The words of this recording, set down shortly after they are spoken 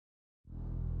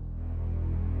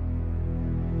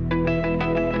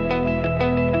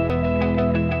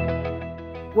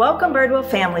Welcome, Birdwell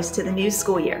families, to the new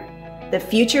school year. The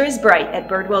future is bright at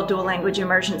Birdwell Dual Language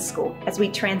Immersion School as we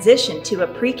transition to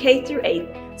a pre-K through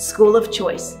 8th school of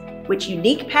choice, which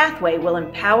unique pathway will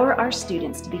empower our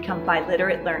students to become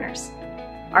biliterate learners.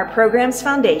 Our program's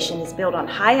foundation is built on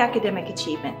high academic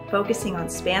achievement, focusing on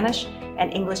Spanish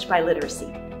and English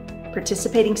biliteracy.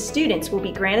 Participating students will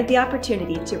be granted the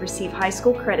opportunity to receive high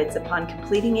school credits upon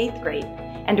completing 8th grade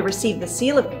and to receive the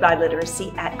seal of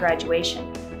biliteracy at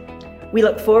graduation. We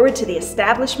look forward to the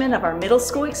establishment of our middle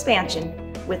school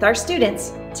expansion with our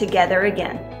students together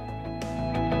again.